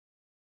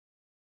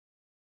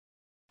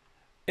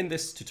In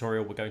this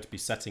tutorial, we're going to be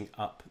setting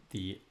up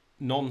the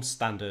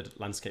non-standard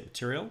landscape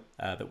material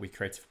that we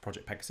created for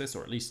Project Pegasus,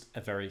 or at least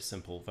a very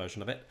simple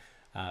version of it,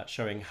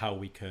 showing how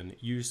we can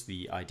use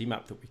the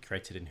IDMap that we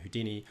created in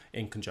Houdini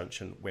in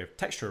conjunction with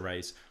texture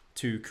arrays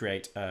to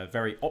create a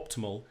very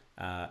optimal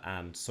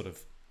and sort of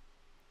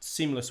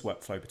seamless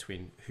workflow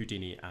between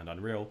Houdini and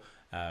Unreal,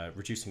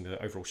 reducing the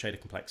overall shader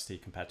complexity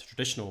compared to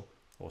traditional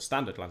or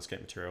standard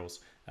landscape materials,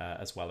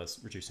 as well as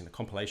reducing the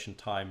compilation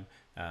time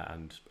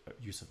and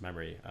use of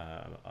memory,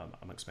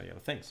 amongst many other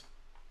things.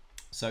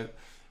 So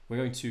we're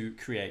going to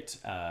create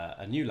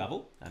a new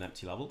level, an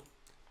empty level.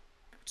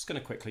 I'm just going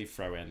to quickly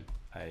throw in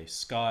a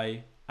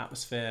sky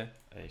atmosphere,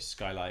 a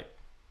skylight,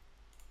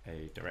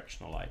 a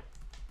directional light,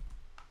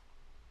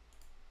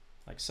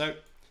 like so.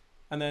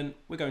 And then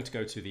we're going to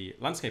go to the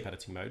landscape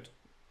editing mode.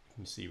 You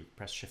can see we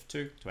press Shift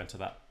 2 to enter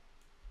that.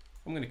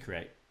 I'm going to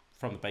create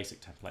from the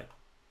basic template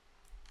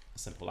a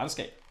simple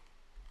landscape.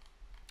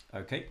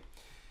 Okay,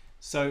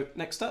 so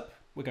next up,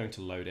 we're going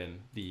to load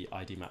in the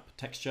IDMap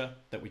texture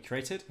that we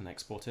created and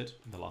exported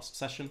in the last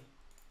session.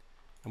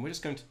 And we're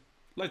just going to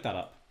load that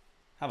up,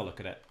 have a look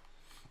at it.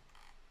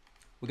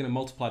 We're going to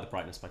multiply the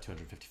brightness by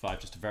 255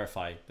 just to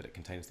verify that it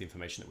contains the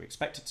information that we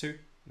expect it to. And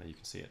then you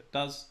can see it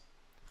does.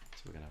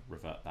 So we're going to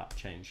revert that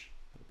change,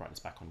 put the brightness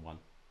back on 1.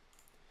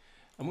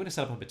 I'm going to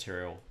set up a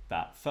material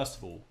that, first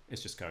of all,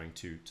 is just going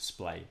to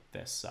display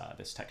this,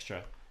 this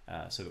texture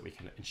so that we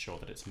can ensure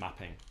that it's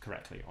mapping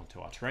correctly onto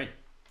our terrain.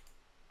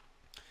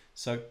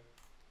 So I'm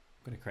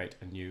going to create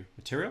a new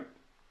material,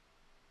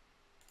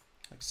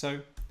 like so.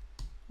 I'm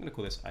going to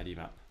call this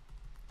IDMap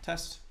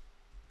test.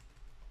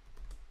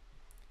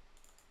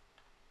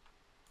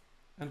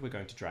 And we're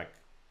going to drag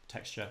the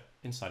texture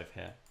inside of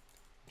here,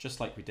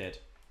 just like we did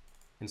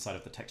inside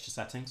of the texture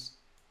settings.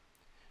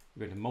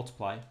 We're going to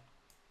multiply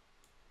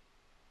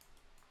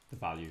the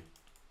value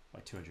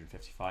by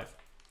 255.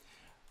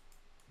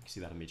 You can see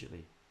that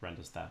immediately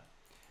renders there.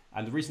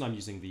 And the reason I'm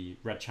using the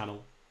red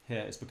channel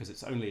here is because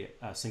it's only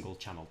a single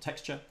channel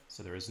texture,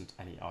 so there isn't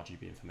any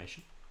RGB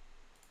information.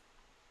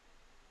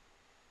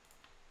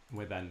 And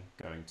we're then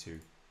going to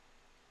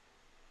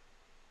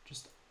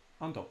just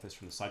undock this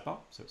from the sidebar,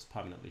 so it's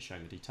permanently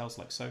showing the details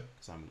like so,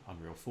 because I'm an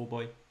Unreal 4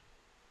 boy.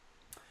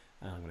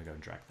 And I'm going to go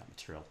and drag that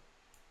material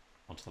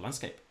onto the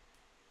landscape.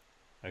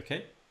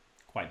 Okay,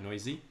 quite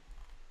noisy.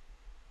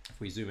 If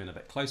we zoom in a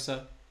bit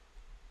closer,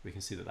 we can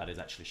see that that is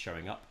actually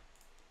showing up,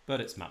 but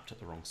it's mapped at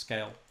the wrong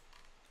scale.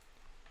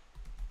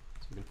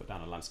 So we're going to put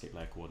down a landscape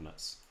layer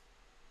coordinates.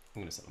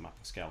 I'm going to set the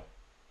mapping scale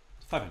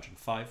to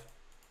 505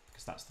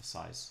 because that's the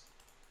size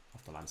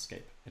of the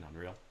landscape in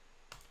Unreal.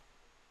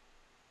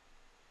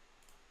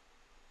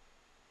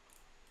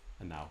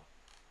 And now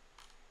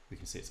we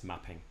can see it's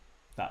mapping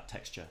that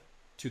texture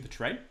to the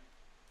terrain.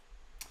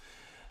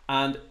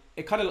 And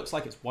it kind of looks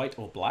like it's white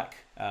or black.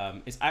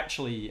 It's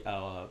actually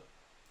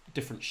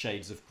different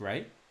shades of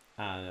gray.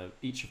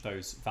 Each of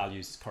those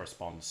values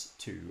corresponds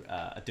to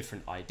a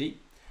different ID,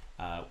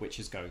 which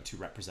is going to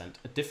represent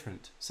a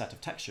different set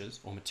of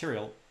textures or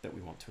material that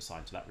we want to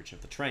assign to that region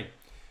of the terrain.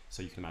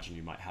 So you can imagine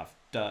you might have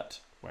dirt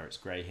where it's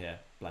gray here,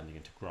 blending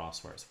into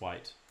grass where it's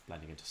white,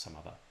 blending into some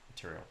other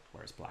material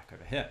where it's black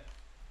over here.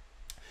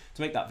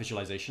 To make that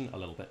visualization a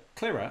little bit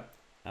clearer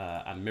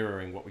and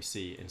mirroring what we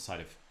see inside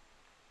of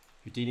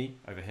Houdini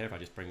over here, if I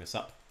just bring this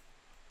up,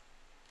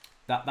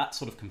 that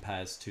sort of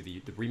compares to the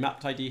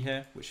remapped ID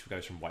here, which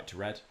goes from white to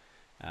red.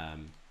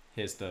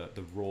 Here's the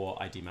raw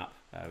ID map.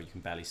 You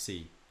can barely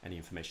see any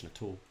information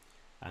at all.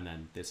 And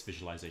then this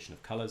visualization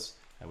of colors,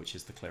 which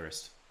is the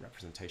clearest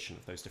representation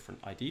of those different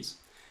IDs.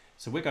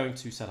 So we're going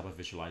to set up a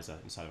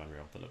visualizer inside of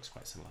Unreal that looks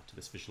quite similar to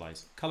this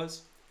visualize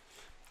colors.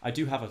 I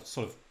do have a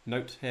sort of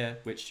note here,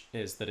 which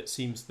is that it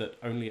seems that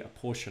only a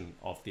portion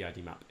of the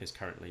ID map is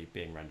currently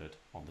being rendered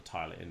on the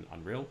tile in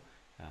Unreal.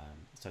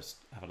 So let's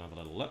have another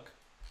little look.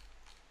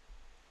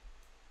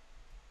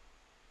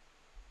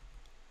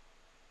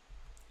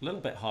 A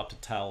little bit hard to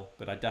tell,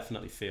 but I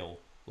definitely feel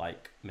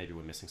like maybe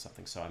we're missing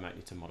something, so I might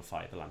need to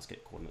modify the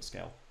landscape coordinate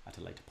scale at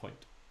a later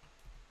point.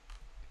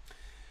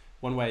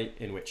 One way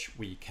in which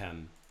we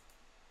can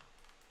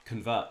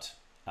convert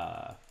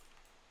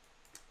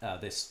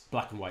this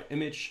black and white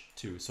image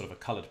to sort of a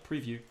colored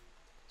preview,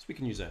 so we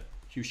can use a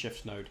hue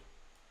shift node,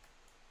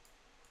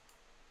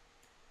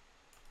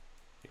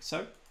 like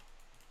so,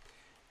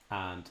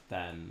 and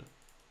then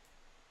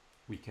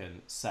we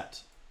can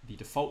set the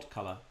default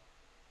color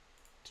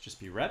to just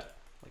be red,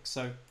 like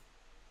so.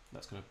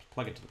 That's going to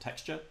plug into the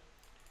texture,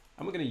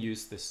 and we're going to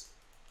use this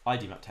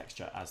IDMap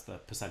texture as the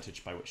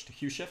percentage by which to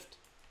hue shift.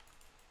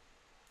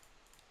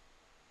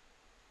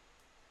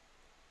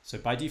 So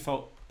by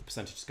default, the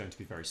percentage is going to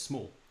be very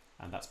small,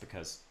 and that's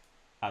because,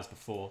 as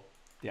before,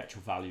 the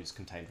actual values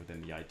contained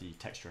within the ID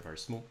texture are very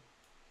small.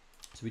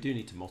 So we do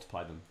need to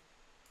multiply them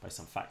by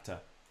some factor.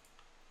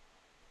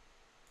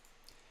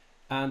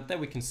 And there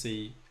we can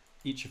see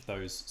each of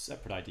those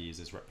separate IDs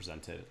is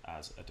represented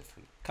as a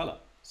different color.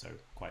 So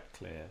quite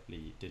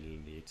clearly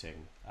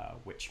delineating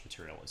which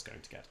material is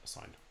going to get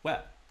assigned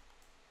where.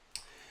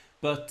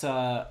 But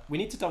we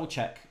need to double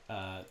check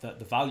that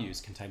the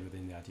values contained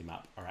within the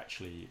IDMap are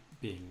actually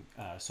being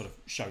sort of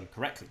shown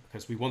correctly,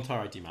 because we want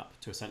our IDMap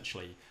to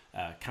essentially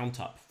count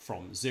up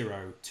from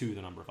 0 to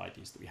the number of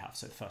IDs that we have.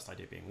 So the first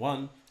ID being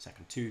 1,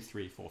 second 2,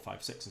 3, 4,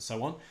 5, 6, and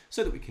so on,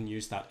 so that we can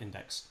use that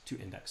index to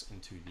index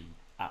into the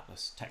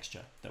atlas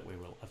texture that we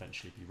will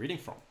eventually be reading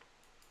from.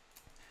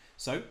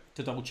 So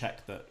to double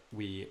check that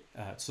we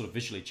sort of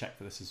visually check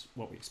that this is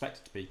what we expect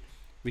it to be,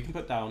 we can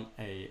put down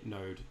a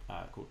node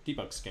called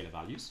debug scalar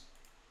values.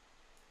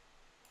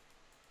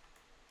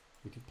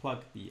 We can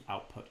plug the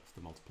output of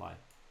the multiply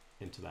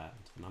into there,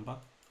 into the number,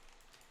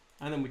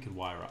 and then we can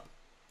wire up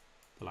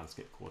the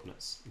landscape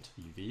coordinates into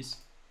the UVs.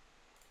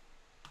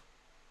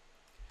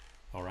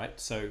 All right,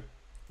 so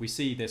we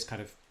see this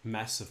kind of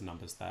mess of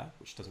numbers there,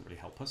 which doesn't really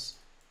help us.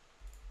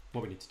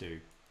 What we need to do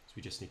is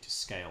we just need to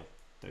scale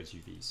those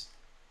UVs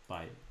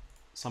by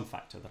some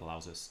factor that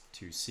allows us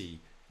to see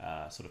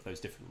sort of those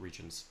different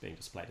regions being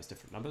displayed as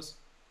different numbers.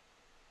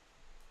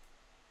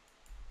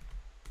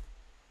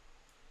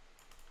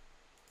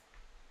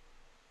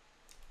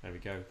 There we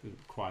go. We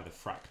require the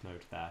frac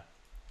node there,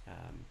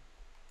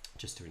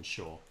 just to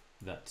ensure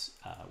that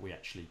we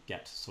actually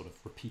get sort of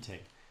repeating.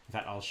 In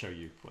fact, I'll show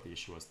you what the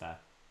issue was there.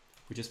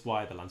 We just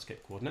wire the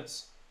landscape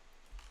coordinates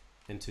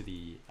into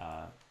the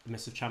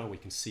emissive channel. We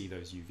can see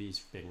those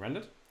UVs being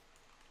rendered.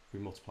 We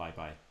multiply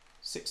by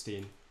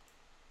 16.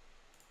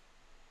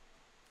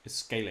 It's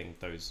scaling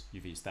those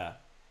UVs there.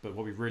 But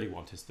what we really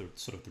want is the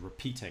sort of the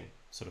repeating,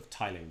 sort of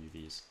tiling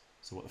UVs.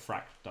 So what the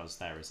frac does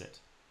there is it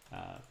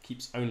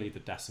keeps only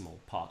the decimal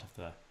part of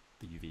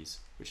the UVs,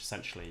 which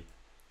essentially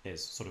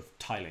is sort of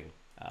tiling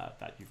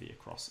that UV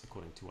across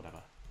according to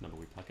whatever number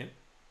we plug in.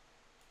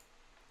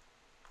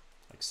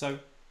 Like so.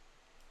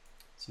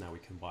 So now we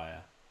can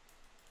wire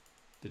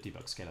the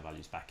debug scalar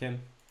values back in.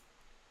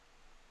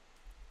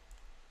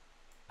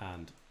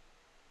 And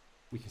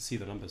we can see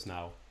the numbers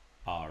now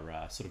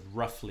are sort of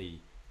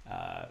roughly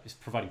is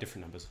providing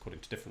different numbers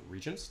according to different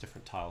regions,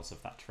 different tiles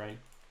of that terrain.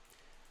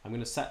 I'm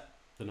going to set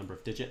the number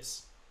of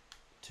digits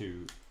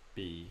to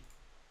be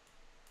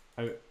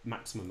a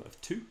maximum of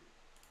 2,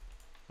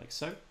 like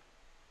so,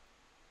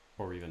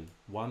 or even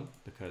 1,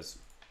 because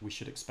we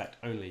should expect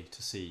only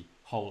to see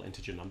whole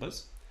integer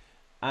numbers.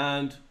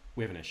 And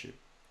we have an issue.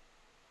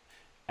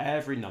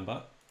 Every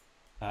number,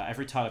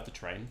 every tile of the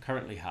terrain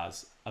currently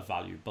has a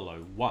value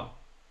below 1.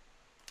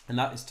 And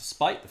that is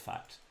despite the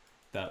fact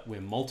that we're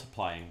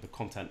multiplying the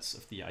contents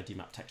of the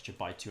IDMap texture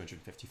by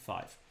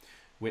 255,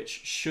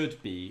 which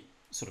should be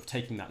sort of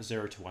taking that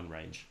 0 to 1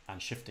 range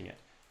and shifting it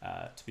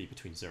to be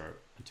between 0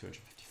 and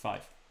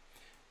 255.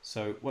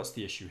 So what's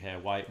the issue here?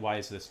 Why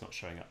is this not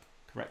showing up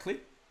correctly?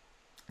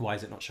 Why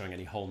is it not showing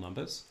any whole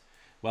numbers?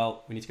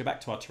 Well, we need to go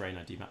back to our terrain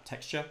IDMap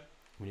texture.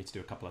 We need to do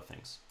a couple of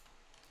things.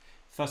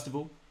 First of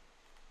all,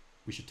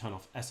 we should turn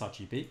off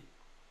sRGB.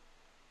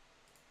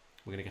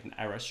 We're going to get an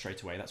error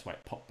straight away. That's why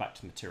it popped back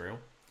to material.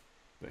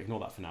 But ignore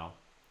that for now.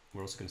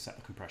 We're also going to set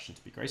the compression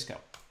to be grayscale.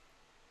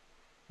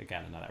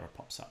 Again, another error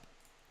pops up.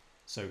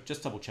 So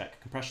just double check,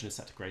 compression is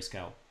set to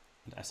grayscale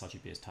and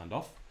sRGB is turned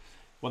off.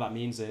 What that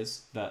means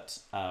is that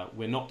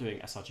we're not doing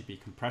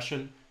sRGB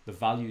compression. The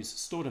values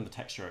stored in the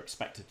texture are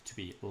expected to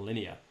be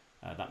linear.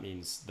 That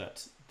means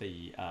that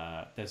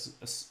there's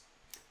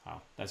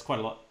quite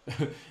a lot.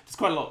 There's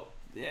quite a lot.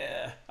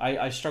 Yeah,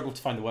 I struggle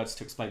to find the words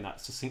to explain that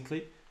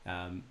succinctly.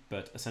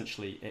 But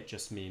essentially, it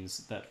just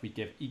means that we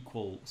give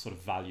equal sort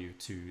of value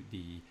to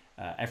the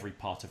every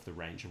part of the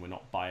range, and we're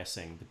not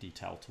biasing the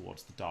detail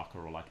towards the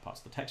darker or lighter parts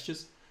of the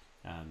textures.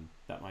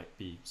 That might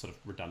be sort of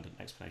redundant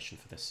explanation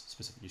for this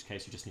specific use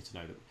case. You just need to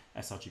know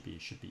that sRGB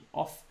should be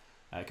off.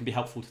 It can be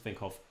helpful to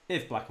think of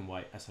if black and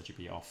white,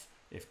 sRGB off,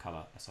 if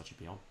color,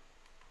 sRGB on.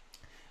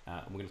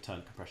 And we're going to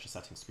turn compression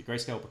settings to be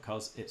grayscale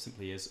because it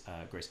simply is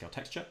a grayscale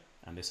texture,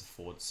 and this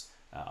affords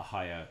a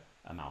higher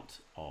amount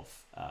of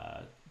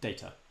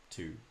data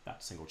to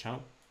that single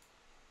channel.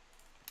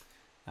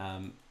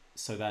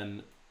 So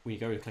then when you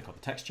go and click on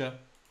the texture,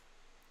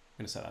 I'm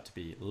going to set that to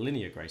be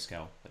linear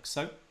grayscale, like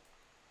so.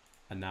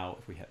 And now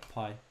if we hit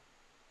apply,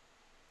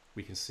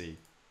 we can see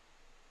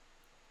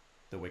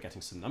that we're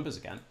getting some numbers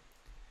again.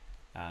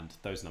 And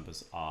those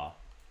numbers are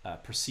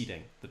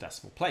preceding the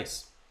decimal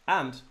place,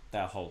 and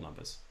they're whole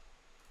numbers.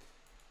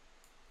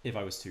 If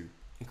I was to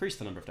increase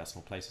the number of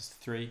decimal places to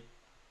 3,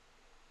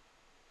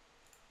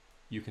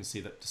 you can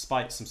see that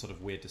despite some sort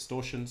of weird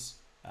distortions,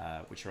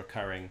 which are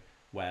occurring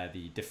where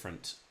the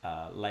different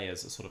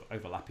layers are sort of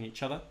overlapping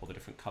each other, or the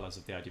different colors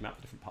of the IDMap,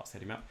 the different parts of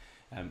the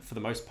IDMap, for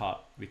the most part,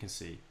 we can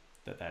see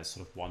that there's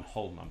sort of one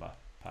whole number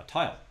per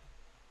tile.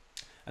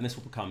 And this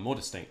will become more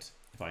distinct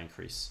if I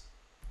increase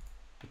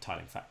the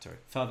tiling factor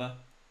further.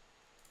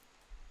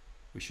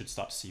 We should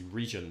start to see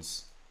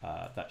regions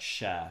that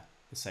share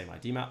the same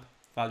IDMap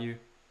value,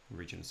 and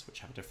regions which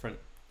have a different.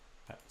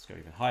 Let's go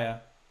even higher.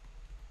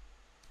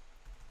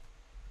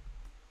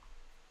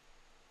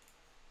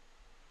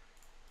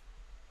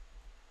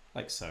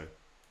 Like so.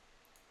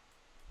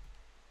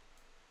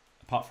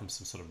 Apart from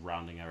some sort of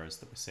rounding errors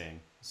that we're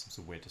seeing, some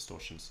sort of weird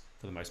distortions,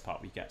 for the most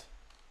part we get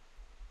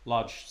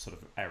large sort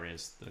of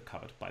areas that are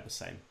covered by the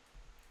same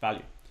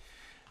value.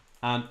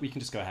 And we can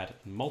just go ahead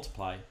and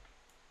multiply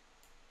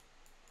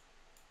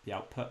the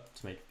output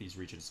to make these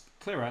regions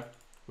clearer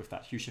with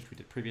that hue shift we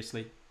did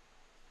previously.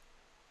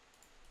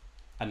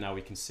 And now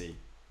we can see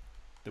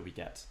that we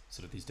get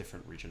sort of these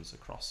different regions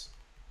across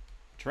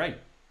the terrain.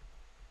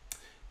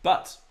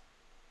 But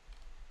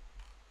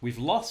we've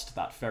lost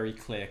that very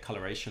clear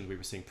coloration we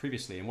were seeing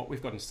previously, and what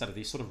we've got instead of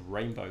these sort of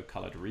rainbow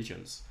colored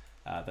regions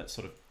that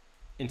sort of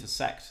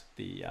intersect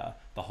the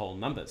whole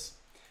numbers.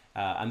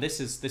 And this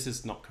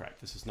is not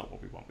correct. This is not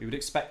what we want. We would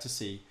expect to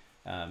see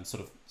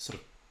sort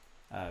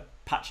of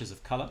patches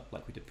of color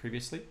like we did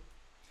previously.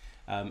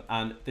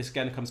 And this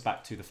again comes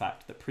back to the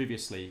fact that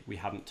previously we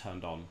hadn't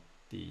turned on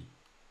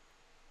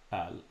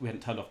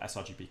off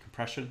sRGB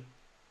compression.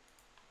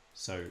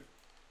 So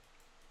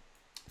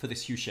for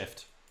this hue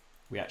shift,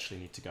 we actually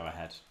need to go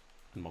ahead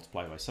and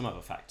multiply by some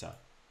other factor,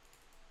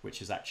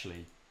 which is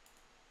actually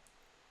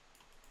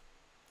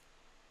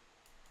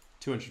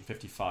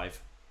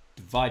 255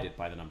 divided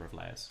by the number of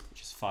layers,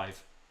 which is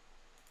 5.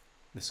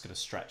 This is going to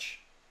stretch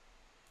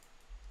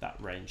that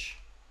range.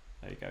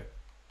 There you go.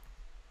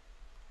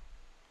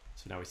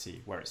 So now we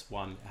see where it's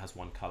 1, it has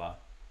one color.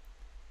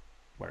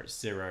 Where it's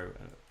 0,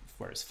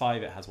 where it's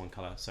 5, it has one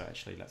color. So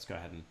actually, let's go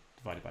ahead and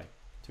divide it by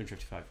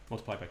 255,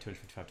 multiply by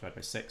 255 divided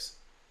by 6.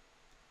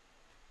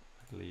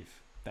 I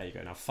believe, there you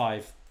go. Now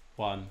 5,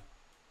 1,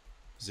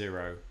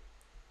 0,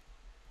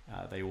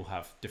 they all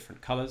have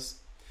different colors,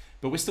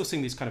 but we're still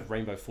seeing these kind of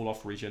rainbow fall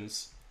off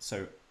regions.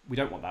 So we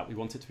don't want that. We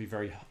want it to be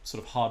very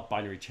sort of hard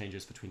binary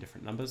changes between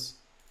different numbers.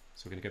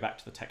 So we're going to go back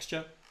to the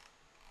texture,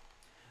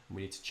 and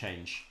we need to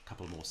change a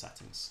couple more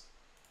settings.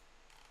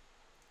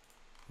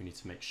 We need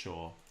to make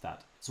sure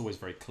that it's always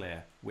very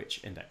clear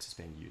which index is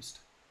being used.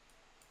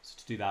 So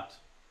to do that,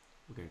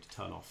 we're going to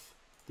turn off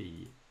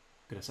going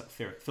to set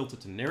filter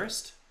to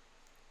nearest,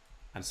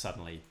 and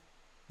suddenly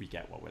we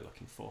get what we're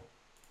looking for.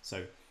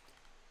 So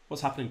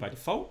what's happening by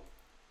default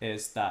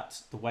is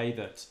that the way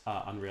that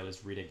Unreal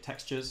is reading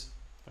textures,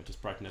 if I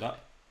just brighten it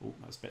up, oh,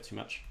 that was a bit too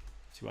much,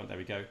 there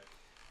we go.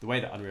 The way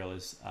that Unreal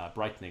is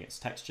brightening its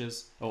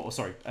textures,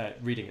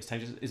 reading its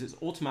textures, is it's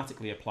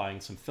automatically applying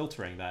some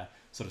filtering there,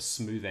 sort of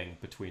smoothing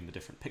between the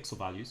different pixel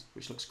values,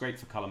 which looks great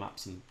for color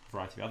maps and a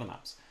variety of other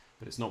maps,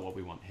 but it's not what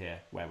we want here,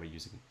 where we're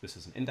using this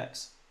as an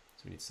index.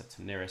 So we need to set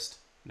to nearest.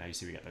 Now you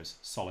see we get those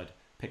solid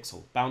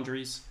pixel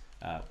boundaries,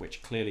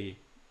 which clearly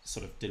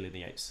sort of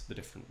delineates the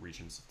different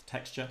regions of the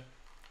texture.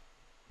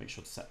 Make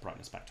sure to set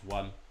brightness back to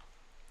 1.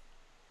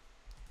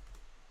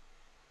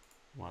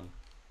 1.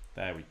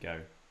 There we go.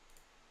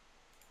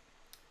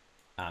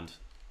 And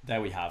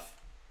there we have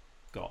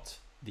got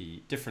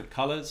the different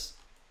colors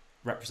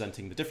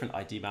representing the different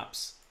ID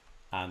maps,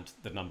 and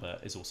the number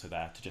is also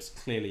there to just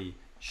clearly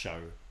show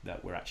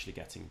that we're actually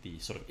getting the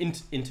sort of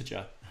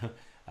integer,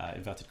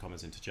 inverted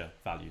commas, integer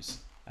values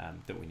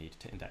that we need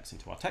to index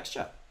into our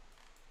texture.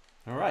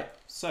 All right,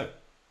 so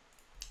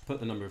put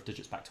the number of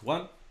digits back to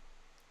 1,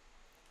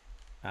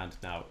 and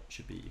now it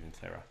should be even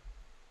clearer.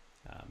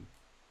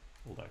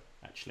 Although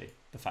actually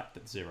the fact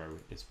that 0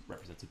 is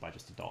represented by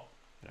just a dot,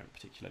 I don't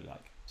particularly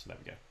like. So there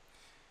we go.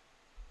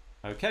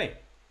 Okay.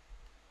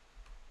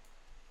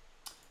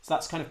 So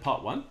that's kind of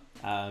part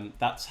 1.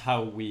 That's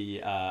how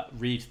we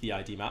read the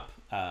IDMap,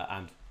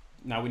 and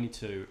now we need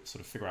to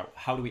sort of figure out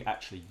how do we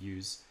actually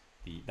use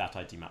that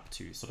IDMap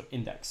to sort of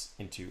index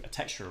into a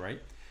texture array.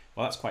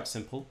 Well, that's quite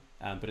simple,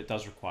 but it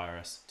does require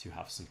us to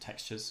have some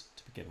textures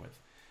to begin with.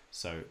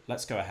 So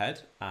let's go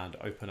ahead and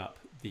open up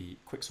the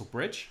Quixel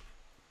bridge.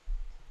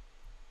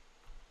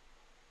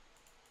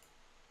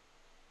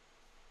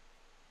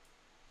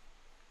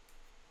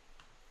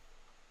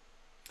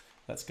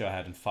 Let's go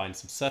ahead and find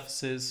some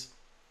surfaces,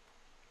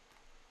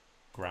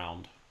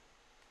 ground,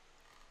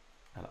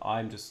 and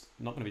I'm just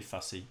not going to be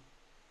fussy.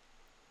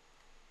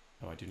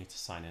 Oh, I do need to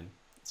sign in.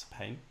 It's a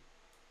pain.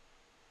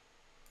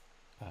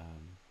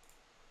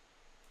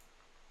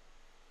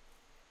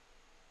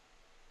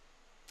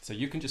 So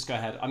you can just go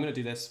ahead. I'm going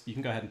to do this. You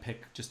can go ahead and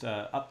pick just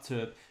up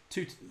to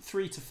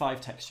 3 to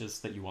 5 textures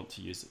that you want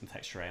to use in the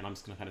texture array, and I'm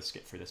just going to kind of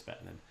skip through this bit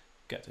and then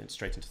get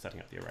straight into setting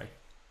up the array.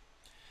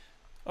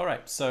 All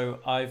right, so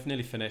I've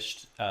nearly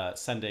finished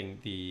sending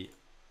the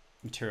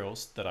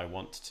materials that I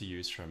want to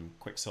use from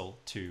Quixel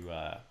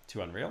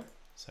to Unreal.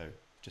 So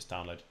just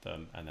download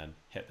them and then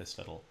hit this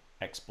little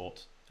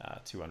export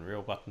to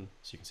Unreal button.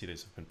 So you can see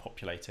these have been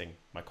populating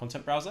my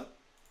content browser.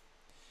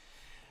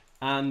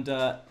 And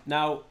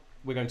now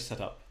we're going to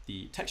set up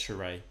the texture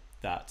array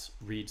that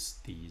reads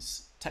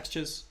these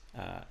textures,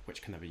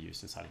 which can then be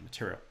used inside of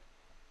material.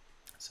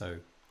 So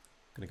I'm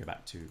going to go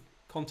back to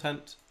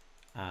content,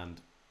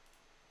 and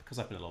because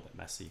I've been a little bit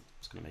messy, I'm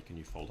just going to make a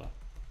new folder,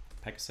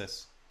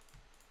 Pegasus,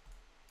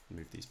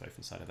 move these both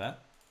inside of there.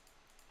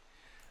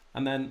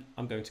 And then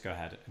I'm going to go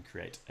ahead and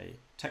create a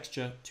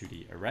texture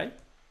 2D array,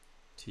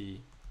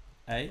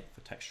 TA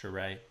for texture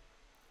array,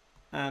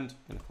 and I'm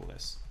going to call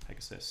this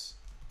Pegasus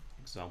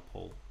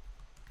example.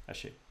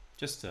 Actually,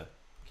 just to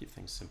keep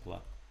things simpler,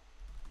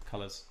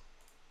 colors.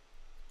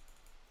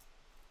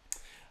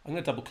 I'm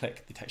going to double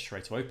click the texture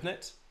array to open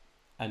it,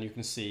 and you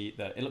can see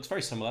that it looks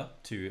very similar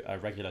to a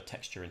regular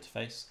texture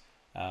interface,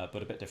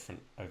 but a bit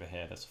different over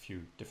here. There's a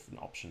few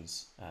different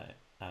options,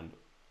 and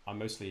I'm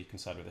mostly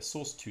concerned with the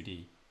source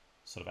 2D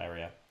sort of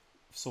area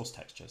of source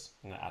textures.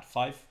 I'm going to add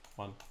 5,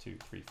 1, 2,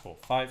 3, 4,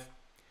 5,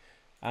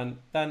 and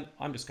then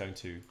I'm just going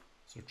to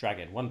sort of drag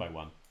in one by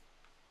one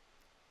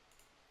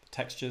the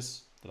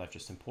textures that I've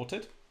just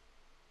imported,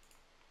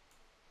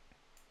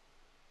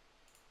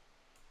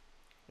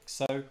 like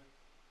so.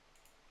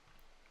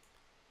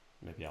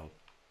 Maybe I'll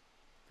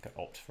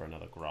opt for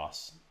another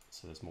grass,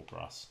 so there's more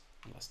grass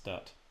and less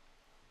dirt.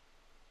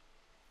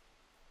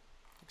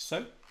 Like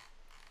so.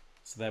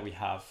 So there we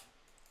have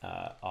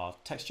our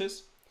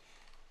textures.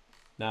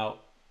 Now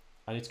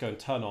I need to go and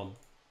turn on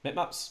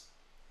bitmaps,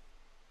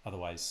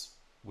 otherwise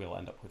we'll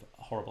end up with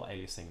horrible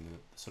aliasing and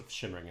the sort of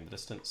shimmering in the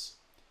distance.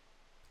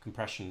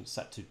 Compression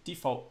set to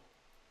default,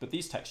 but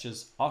these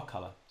textures are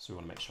color, so we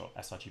want to make sure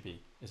sRGB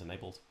is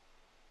enabled.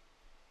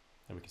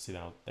 And we can see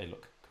now they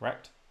look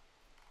correct.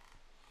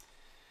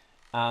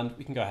 And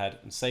we can go ahead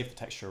and save the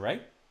texture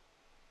array.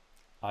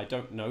 I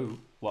don't know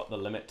what the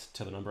limit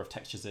to the number of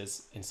textures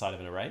is inside of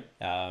an array,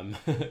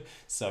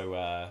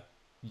 so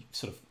you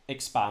sort of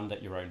expand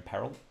at your own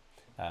peril.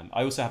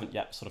 I also haven't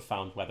yet sort of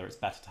found whether it's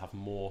better to have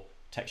more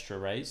texture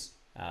arrays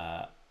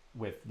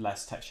with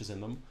less textures in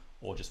them,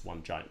 or just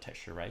one giant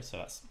texture array.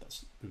 So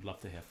we'd love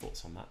to hear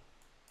thoughts on that.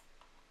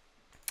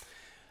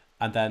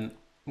 And then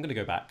I'm going to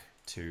go back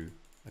to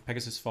my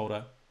Pegasus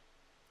folder.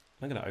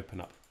 I'm going to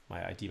open up my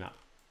IDMap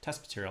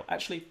test material.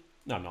 Actually,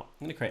 no, I'm not.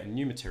 I'm going to create a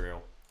new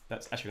material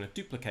that's actually going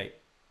to duplicate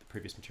the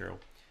previous material.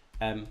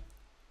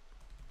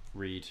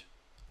 Read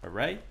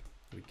array. Here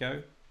we go.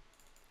 I'm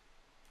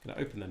going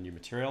to open the new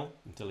material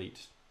and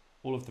delete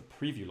all of the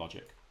preview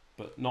logic,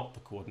 but not the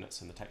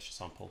coordinates in the texture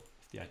sample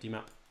of the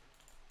IDMap.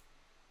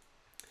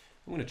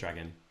 I'm going to drag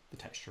in the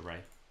texture array.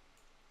 And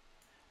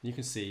you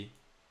can see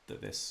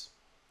that this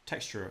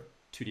texture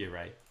 2D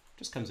array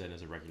just comes in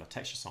as a regular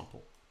texture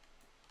sample,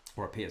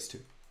 or appears to.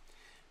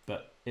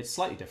 But it's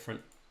slightly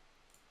different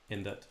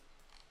in that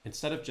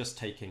instead of just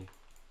taking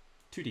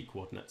 2D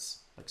coordinates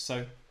like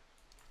so,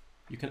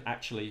 you can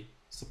actually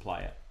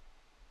supply it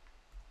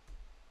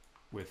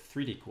with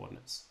 3D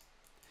coordinates.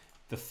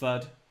 The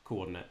third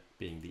coordinate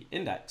being the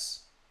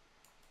index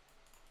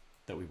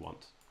that we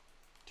want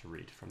to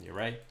read from the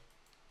array.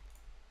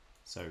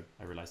 So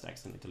I realized I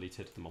accidentally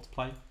deleted the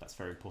multiply. That's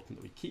very important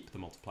that we keep the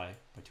multiply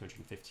by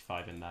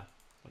 255 in there,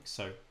 like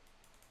so.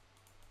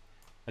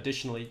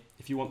 Additionally,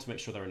 if you want to make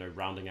sure there are no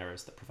rounding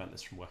errors that prevent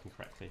this from working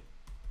correctly,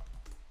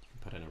 you can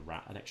put in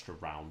an extra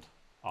round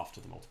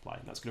after the multiply.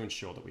 And that's going to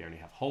ensure that we only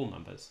have whole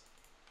numbers,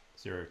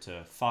 0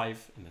 to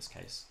 5 in this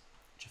case,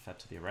 which are fed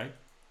to the array.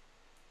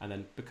 And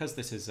then because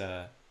this is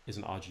an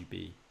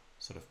RGB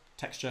sort of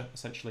texture,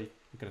 essentially,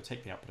 we're going to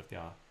take the output of the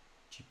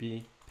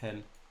RGB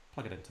pin,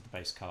 plug it into the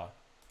base color,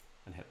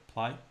 and hit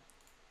apply,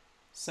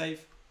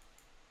 save.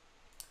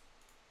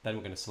 Then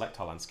we're going to select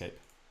our landscape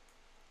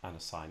and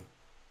assign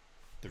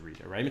the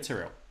read array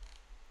material.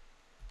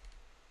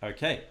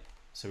 Okay,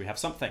 so we have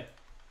something.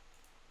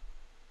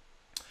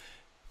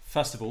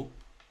 First of all,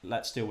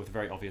 let's deal with a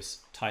very obvious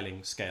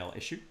tiling scale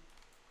issue.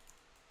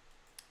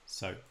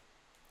 So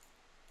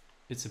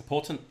it's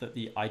important that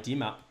the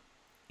IDMap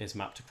is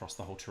mapped across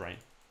the whole terrain.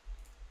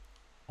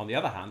 On the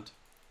other hand,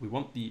 we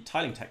want the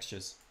tiling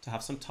textures to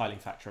have some tiling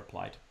factor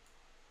applied,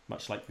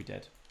 much like we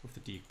did with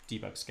the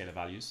debug scalar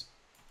values.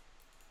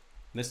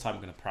 And this time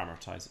we're going to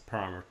parameterize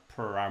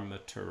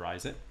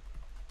it.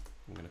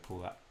 I'm going to call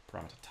that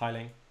parameter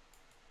tiling.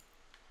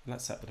 And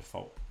let's set the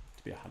default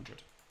to be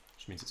 100,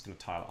 which means it's going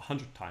to tile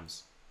 100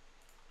 times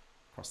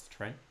across the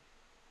terrain.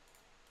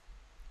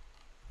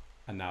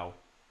 And now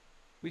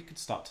we could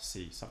start to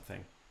see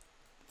something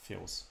that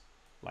feels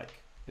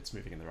like it's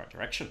moving in the right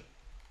direction.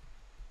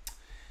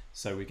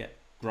 So we get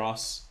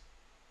grass,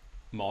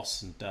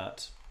 moss, and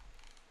dirt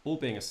all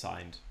being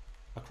assigned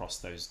across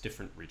those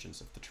different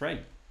regions of the terrain.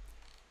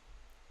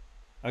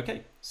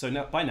 Okay, so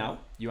now, by now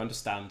you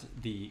understand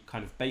the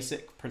kind of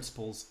basic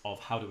principles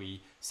of how do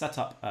we set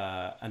up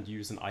and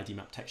use an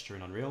IDMap texture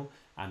in Unreal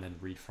and then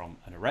read from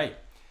an array.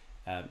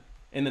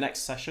 In the next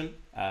session,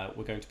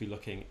 we're going to be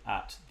looking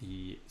at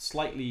the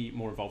slightly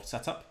more involved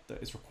setup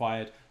that is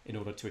required in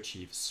order to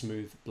achieve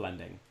smooth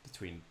blending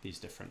between these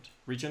different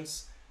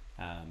regions.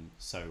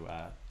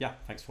 Yeah,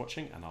 thanks for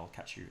watching, and I'll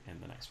catch you in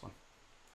the next one.